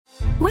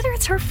Whether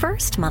it's her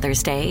first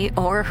Mother's Day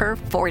or her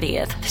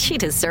 40th, she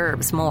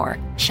deserves more.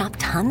 Shop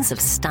tons of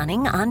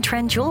stunning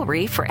on-trend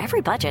jewelry for every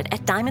budget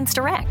at Diamonds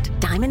Direct.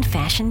 Diamond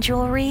fashion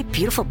jewelry,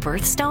 beautiful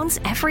birthstones,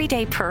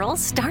 everyday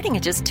pearls starting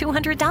at just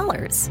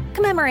 $200.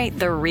 Commemorate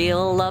the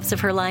real loves of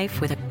her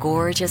life with a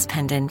gorgeous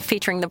pendant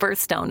featuring the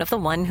birthstone of the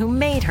one who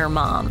made her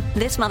mom.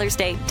 This Mother's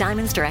Day,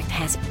 Diamonds Direct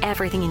has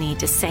everything you need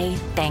to say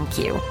thank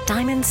you.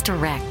 Diamonds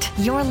Direct.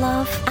 Your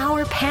love,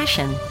 our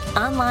passion.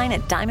 Online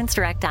at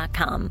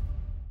diamondsdirect.com.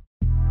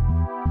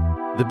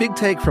 The Big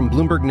Take from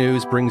Bloomberg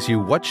News brings you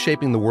what's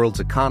shaping the world's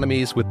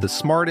economies with the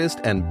smartest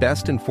and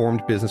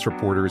best-informed business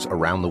reporters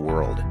around the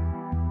world.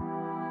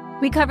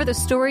 We cover the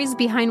stories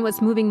behind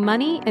what's moving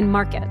money and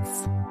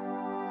markets,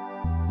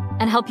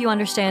 and help you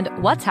understand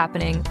what's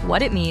happening,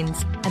 what it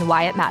means, and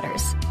why it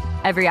matters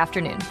every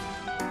afternoon.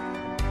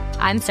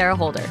 I'm Sarah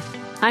Holder.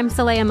 I'm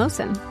Saleha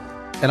Mohsin.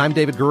 And I'm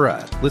David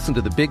Gura. Listen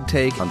to The Big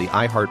Take on the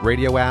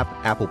iHeartRadio app,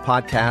 Apple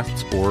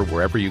Podcasts, or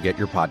wherever you get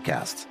your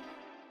podcasts.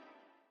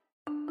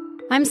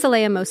 I'm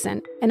Saleha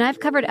Mohsin, and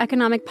I've covered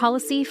economic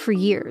policy for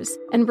years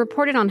and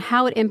reported on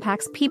how it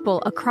impacts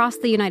people across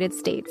the United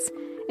States.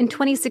 In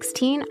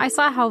 2016, I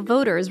saw how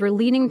voters were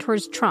leaning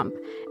towards Trump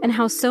and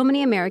how so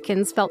many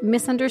Americans felt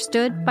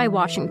misunderstood by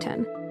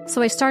Washington.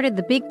 So I started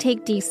The Big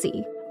Take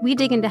DC. We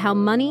dig into how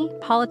money,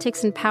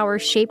 politics, and power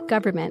shape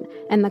government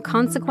and the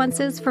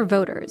consequences for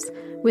voters.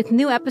 With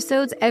new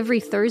episodes every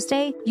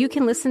Thursday, you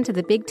can listen to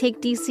The Big Take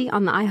DC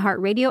on the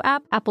iHeartRadio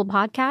app, Apple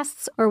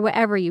Podcasts, or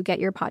wherever you get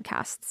your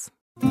podcasts.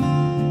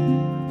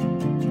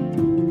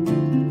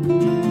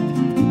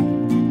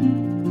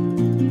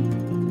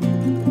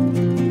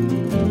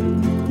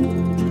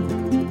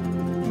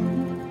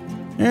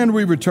 And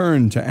we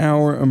return to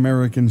Our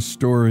American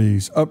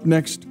Stories. Up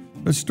next,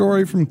 a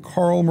story from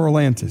Karl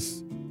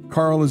Marlantes.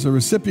 Karl is a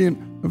recipient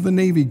of the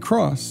Navy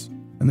Cross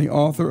and the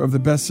author of the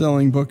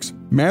best-selling books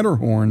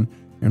Matterhorn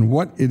and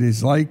What It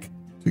Is Like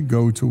to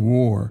Go to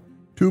War,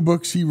 2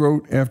 books he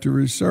wrote after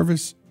his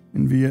service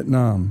in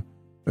Vietnam,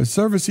 a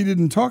service he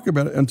didn't talk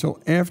about until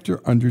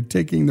after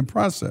undertaking the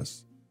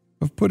process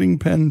of putting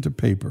pen to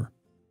paper.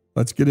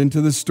 Let's get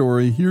into the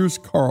story. Here's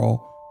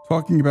Karl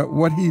talking about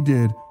what he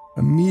did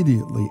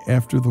immediately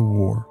after the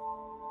war.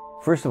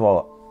 First of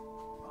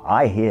all,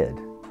 I hid.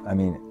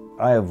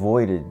 I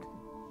avoided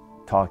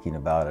talking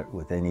about it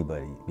with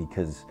anybody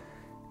because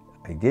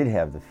I did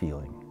have the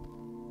feeling,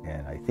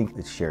 and I think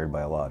it's shared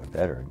by a lot of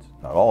veterans,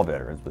 not all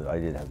veterans, but I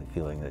did have the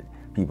feeling that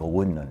people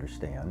wouldn't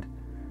understand,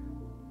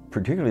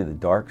 particularly the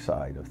dark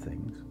side of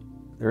things.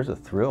 There's a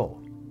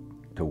thrill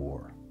to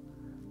war.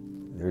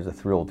 There's a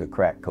thrill to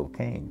crack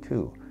cocaine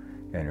too,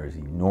 and there's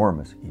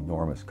enormous,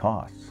 enormous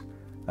costs.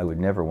 I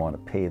would never want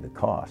to pay the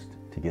cost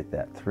to get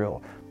that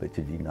thrill, but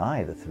to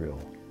deny the thrill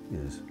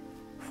is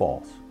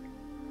false.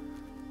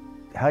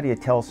 How do you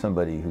tell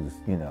somebody who's,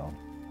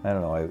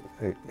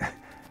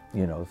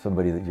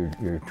 somebody that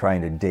you're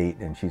trying to date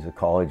and she's a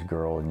college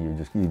girl and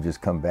you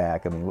just come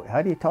back?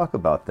 How do you talk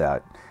about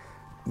that?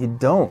 You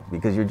don't,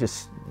 because you're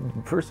just,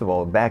 first of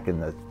all, back in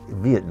the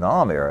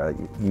Vietnam era,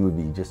 you would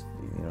be just,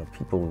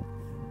 people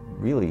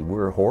really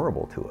were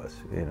horrible to us,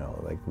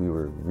 like we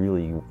were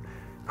really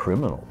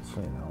criminals,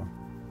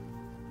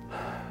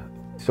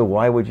 So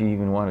why would you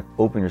even want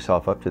to open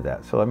yourself up to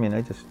that? So,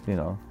 I just,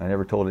 I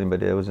never told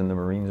anybody I was in the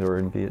Marines or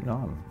in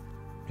Vietnam.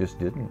 Just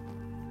didn't.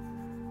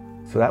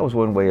 So that was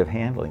one way of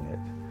handling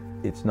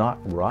it. It's not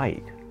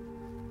right,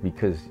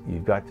 because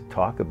you've got to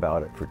talk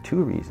about it for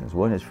 2 reasons.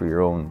 One is for your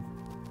own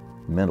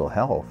mental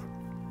health.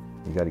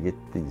 You got to get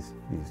these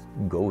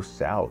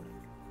ghosts out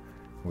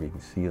where you can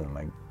see them.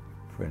 My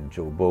friend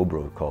Joe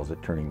Bobro calls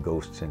it turning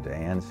ghosts into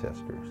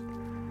ancestors.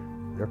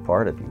 They're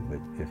part of you, but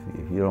if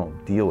you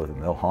don't deal with them,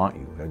 they'll haunt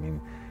you.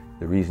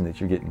 The reason that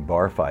you're getting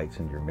bar fights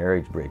and your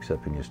marriage breaks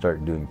up and you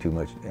start doing too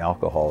much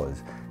alcohol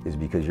is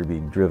because you're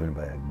being driven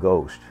by a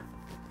ghost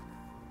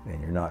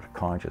and you're not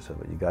conscious of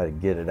it. You got to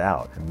get it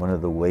out. And one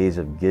of the ways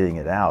of getting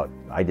it out,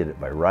 I did it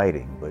by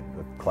writing, but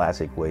a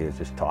classic way is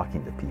just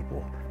talking to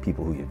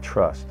people who you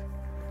trust.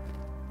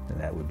 And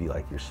that would be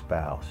like your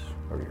spouse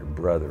or your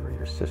brother or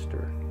your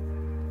sister.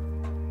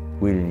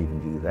 We didn't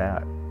even do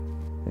that.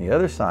 And the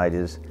other side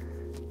is,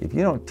 if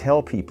you don't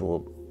tell people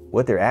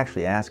what they're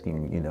actually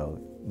asking,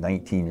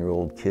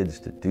 19-year-old kids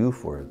to do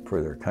for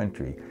their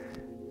country,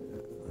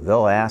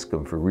 they'll ask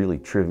them for really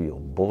trivial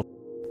bullshit.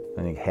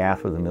 I think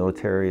half of the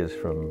military is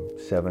from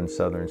 7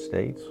 southern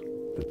states.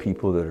 The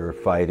people that are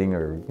fighting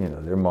are,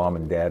 their mom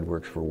and dad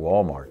works for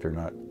Walmart. They're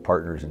not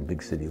partners in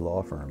big city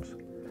law firms.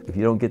 If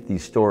you don't get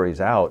these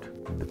stories out,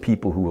 the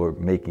people who are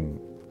making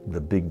the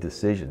big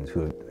decisions,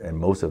 and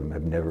most of them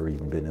have never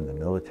even been in the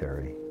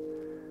military,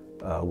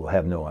 will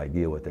have no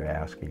idea what they're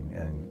asking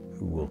and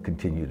will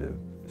continue to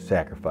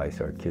sacrifice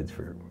our kids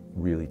for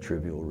really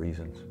trivial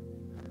reasons.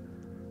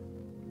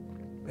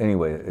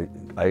 Anyway,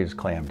 I just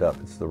clammed up.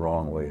 It's the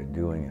wrong way of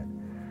doing it.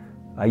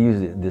 I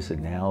use this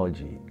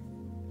analogy.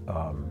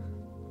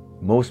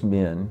 Most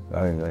men,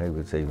 I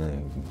would say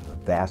the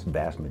vast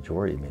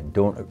majority of men,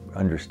 don't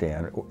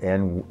understand,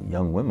 and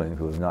young women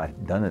who have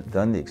not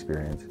done the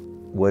experience,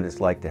 what it's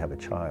like to have a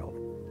child,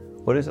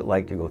 What is it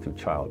like to go through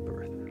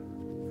childbirth?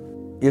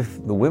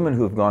 If the women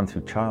who have gone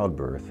through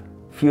childbirth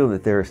feel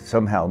that they're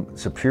somehow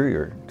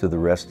superior to the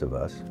rest of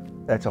us,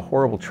 that's a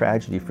horrible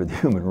tragedy for the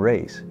human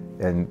race.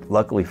 And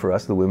luckily for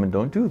us, the women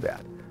don't do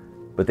that.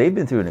 But they've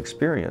been through an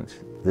experience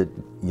that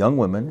young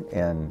women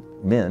and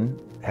men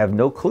have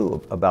no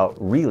clue about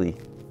really,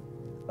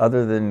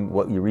 other than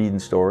what you read in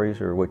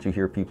stories or what you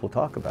hear people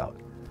talk about.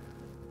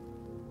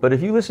 But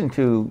if you listen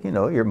to,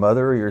 your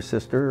mother or your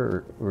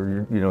sister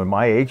or in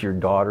my age, your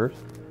daughters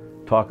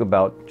talk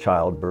about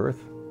childbirth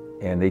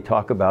and they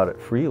talk about it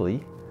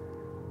freely,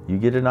 you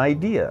get an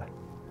idea.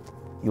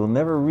 You'll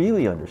never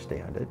really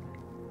understand it,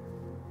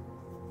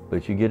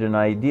 but you get an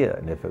idea.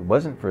 And if it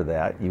wasn't for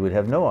that, you would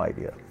have no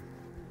idea.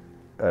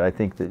 I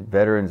think that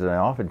veterans, and I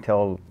often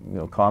tell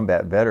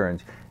combat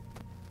veterans,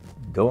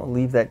 don't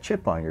leave that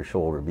chip on your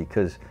shoulder,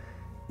 because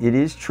it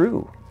is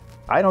true.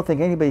 I don't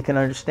think anybody can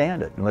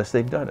understand it unless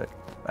they've done it.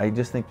 I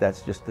just think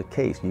that's just the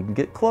case. You can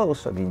get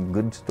close. I mean,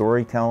 good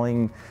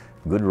storytelling,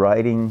 good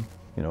writing,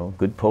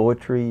 good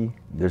poetry.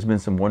 There's been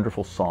some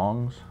wonderful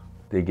songs.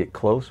 They get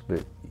close,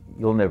 but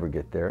you'll never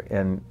get there.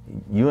 And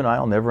you and I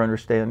will never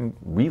understand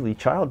really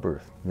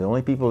childbirth. The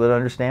only people that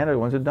understand it are the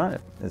ones who've done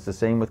it. It's the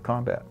same with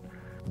combat.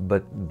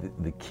 But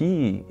the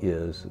key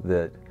is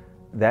that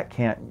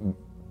can't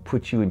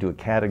put you into a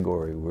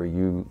category where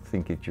you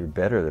think that you're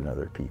better than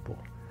other people.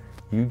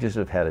 You just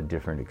have had a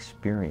different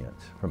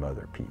experience from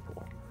other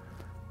people.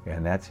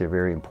 And that's a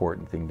very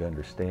important thing to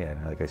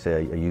understand. Like I say,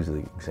 I use the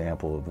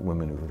example of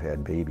women who have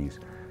had babies.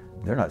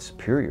 They're not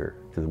superior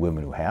to the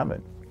women who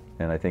haven't.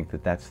 And I think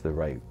that that's the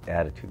right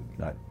attitude,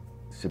 not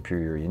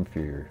superior,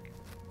 inferior,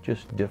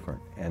 just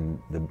different. And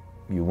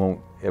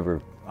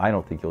I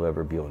don't think you'll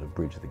ever be able to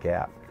bridge the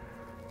gap.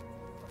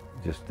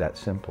 Just that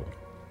simple.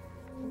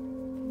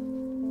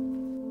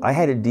 I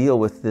had to deal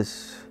with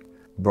this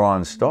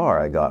Bronze Star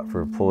I got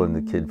for pulling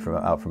the kid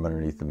out from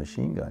underneath the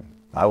machine gun.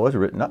 I was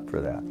written up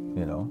for that,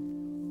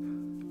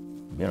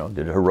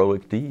 did a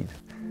heroic deed,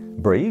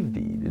 brave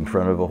deed in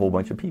front of a whole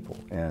bunch of people.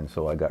 And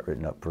so I got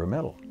written up for a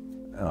medal.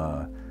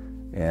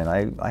 And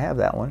I have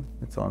that one.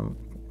 It's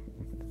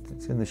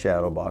in the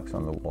shadow box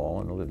on the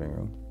wall in the living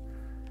room.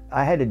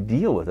 I had to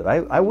deal with it.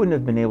 I wouldn't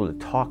have been able to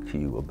talk to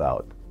you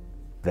about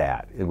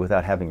that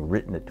without having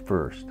written it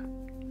first.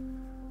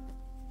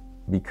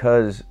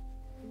 Because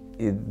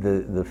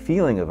the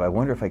feeling of, I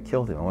wonder if I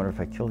killed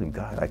him,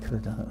 God, I could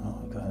have done it,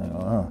 oh God,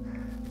 oh.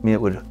 I mean,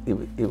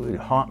 it would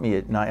haunt me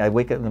at night. I'd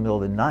wake up in the middle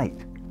of the night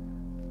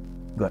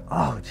going,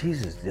 oh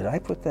Jesus, did I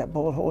put that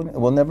bullet hole in it?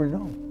 We'll never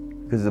know,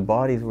 because the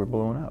bodies were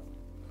blown up.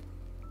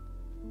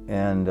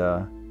 And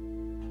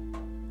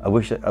I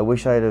wish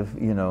I'd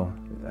have,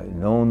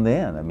 known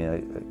then. I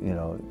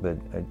mean, but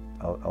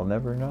I'll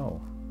never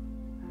know.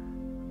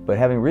 But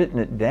having written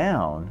it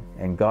down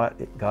and got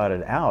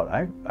it out,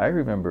 I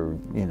remember,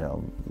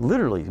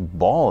 literally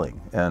bawling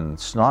and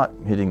snot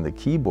hitting the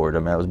keyboard. I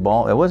mean, I was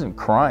bawling. I wasn't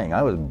crying.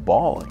 I was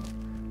bawling.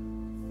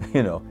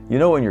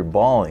 When you're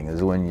bawling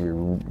is when you're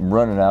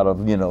running out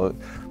of,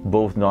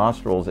 both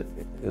nostrils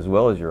as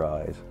well as your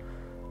eyes.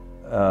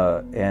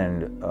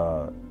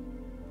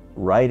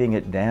 Writing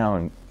it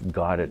down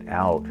got it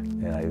out,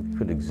 and I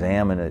could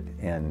examine it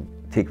and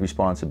take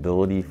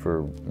responsibility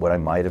for what I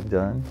might have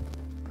done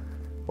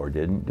or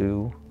didn't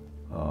do,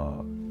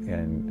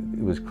 and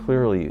it was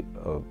clearly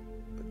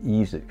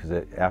easy, because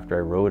after I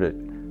wrote it,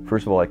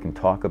 first of all, I can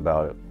talk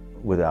about it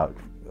without,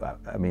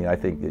 I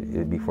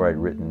think before I'd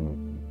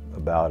written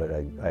about it,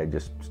 I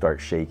just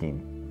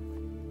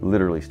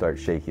literally start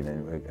shaking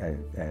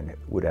and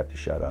would have to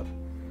shut up,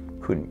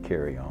 couldn't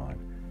carry on.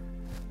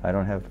 I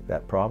don't have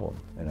that problem,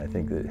 and I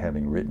think that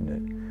having written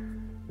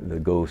it, the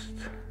ghost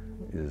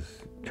is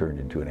turned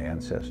into an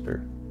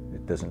ancestor.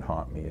 It doesn't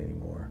haunt me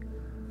anymore.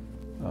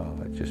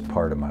 It's just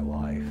part of my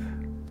life.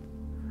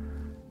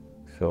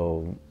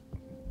 So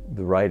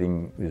the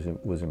writing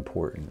was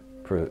important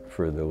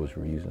for those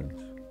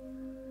reasons.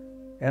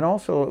 And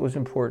also it was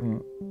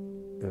important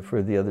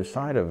for the other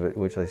side of it,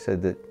 which I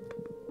said that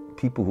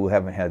people who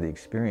haven't had the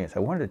experience, I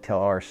wanted to tell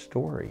our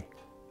story.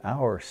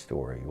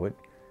 What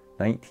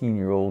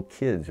 19-year-old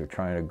kids are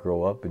trying to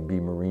grow up and be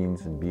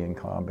Marines and be in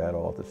combat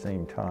all at the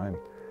same time.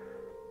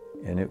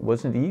 And it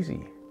wasn't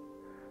easy.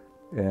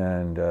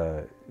 And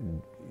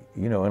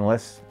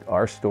unless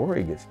our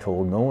story gets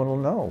told, no one will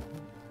know.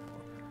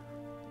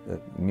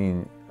 I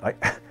mean,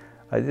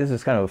 this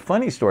is kind of a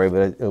funny story,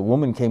 but a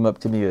woman came up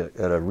to me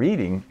at a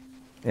reading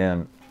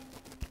and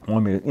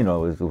wanted me to, it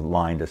was a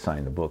line to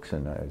sign the books,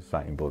 and I was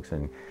signing books,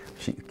 and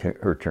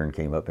her turn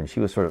came up, and she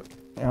was sort of,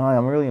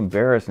 I'm really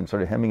embarrassed and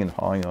sort of hemming and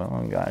hawing,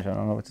 oh gosh, I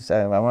don't know what to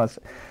say.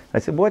 I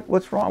said,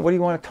 what's wrong? What do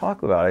you want to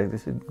talk about? I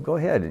said, go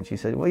ahead. And she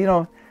said,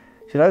 well,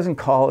 I was in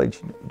college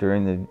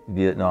during the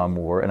Vietnam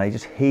War, and I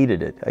just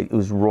hated it. It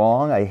was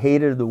wrong. I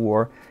hated the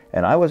war,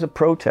 and I was a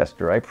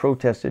protester. I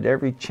protested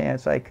every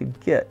chance I could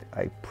get.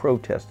 I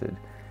protested.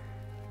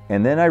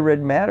 And then I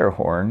read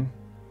Matterhorn,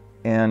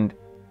 and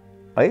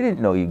I didn't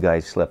know you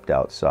guys slept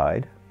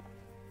outside.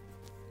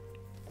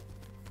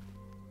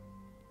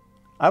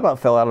 I about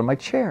fell out of my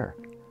chair.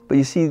 But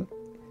you see,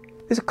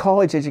 This is a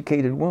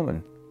college-educated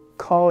woman,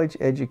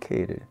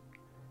 college-educated,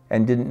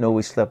 and didn't know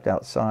we slept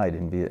outside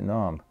in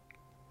Vietnam.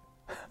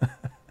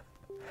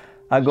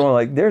 I'm going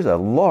like, there's a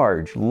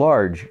large,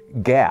 large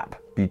gap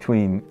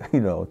between,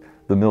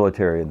 the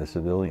military and the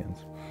civilians.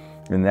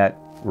 And that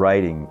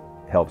writing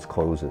helps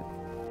close it.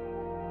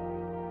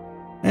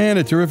 And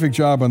a terrific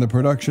job on the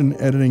production,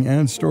 editing,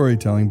 and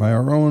storytelling by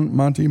our own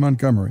Monty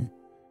Montgomery.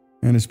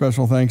 And a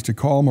special thanks to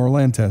Karl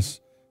Marlantes.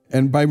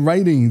 And by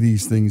writing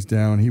these things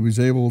down, he was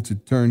able to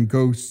turn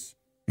ghosts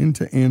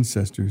into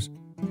ancestors.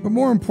 But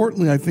more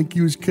importantly, I think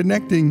he was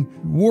connecting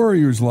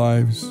warriors'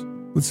 lives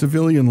with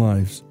civilian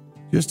lives,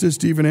 just as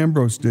Stephen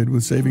Ambrose did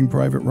with Saving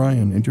Private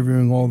Ryan,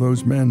 interviewing all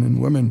those men and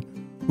women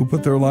who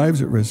put their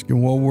lives at risk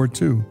in World War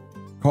II.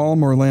 Karl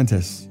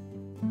Marlantes,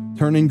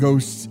 turning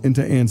ghosts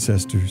into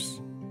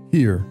ancestors,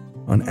 here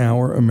on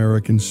Our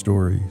American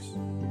Stories.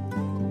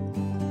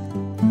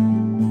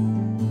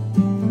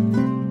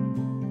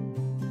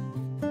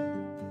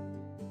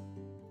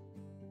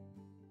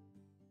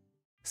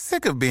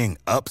 Sick of being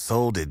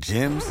upsold at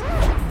gyms?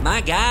 My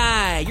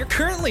guy, you're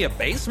currently a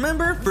base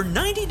member? For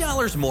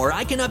 $90 more,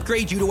 I can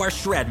upgrade you to our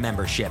Shred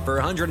membership. For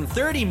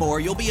 $130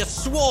 more, you'll be a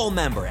Swole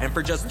member. And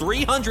for just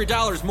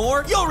 $300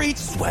 more, you'll reach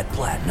Sweat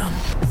Platinum.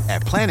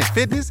 At Planet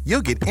Fitness,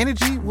 you'll get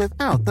energy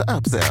without the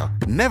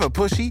upsell. Never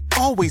pushy,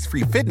 always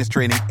free fitness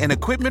training and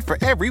equipment for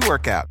every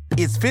workout.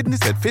 It's fitness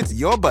that fits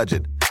your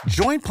budget.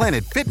 Join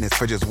Planet Fitness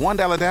for just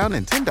 $1 down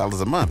and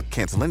 $10 a month.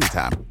 Cancel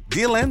anytime.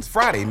 Deal ends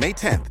Friday, May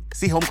 10th.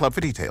 See Home Club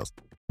for details.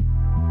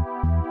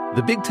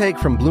 The Big Take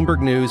from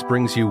Bloomberg News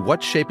brings you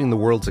what's shaping the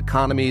world's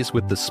economies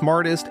with the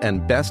smartest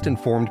and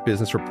best-informed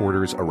business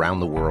reporters around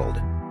the world.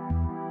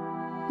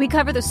 We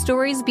cover the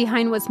stories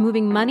behind what's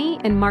moving money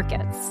and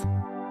markets,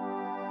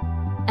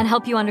 and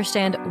help you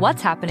understand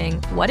what's happening,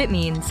 what it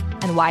means,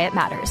 and why it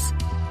matters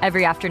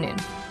every afternoon.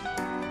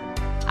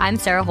 I'm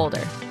Sarah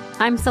Holder.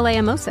 I'm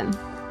Saleha Mohsin.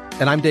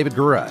 And I'm David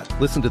Gura.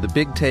 Listen to The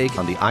Big Take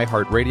on the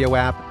iHeartRadio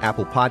app,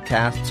 Apple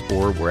Podcasts,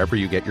 or wherever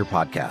you get your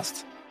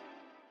podcasts.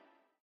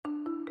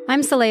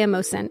 I'm Saleha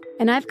Mohsin,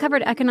 and I've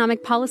covered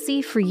economic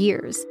policy for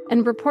years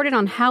and reported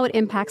on how it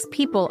impacts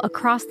people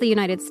across the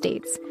United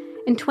States.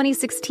 In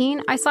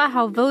 2016, I saw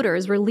how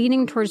voters were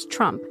leaning towards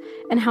Trump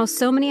and how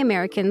so many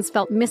Americans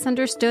felt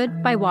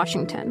misunderstood by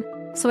Washington.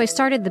 So I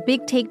started The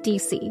Big Take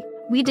DC.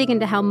 We dig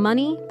into how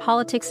money,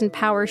 politics, and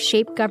power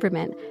shape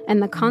government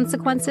and the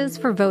consequences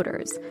for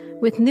voters.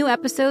 With new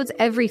episodes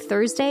every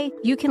Thursday,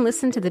 you can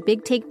listen to The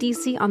Big Take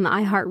DC on the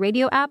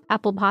iHeartRadio app,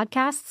 Apple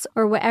Podcasts,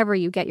 or wherever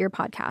you get your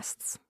podcasts.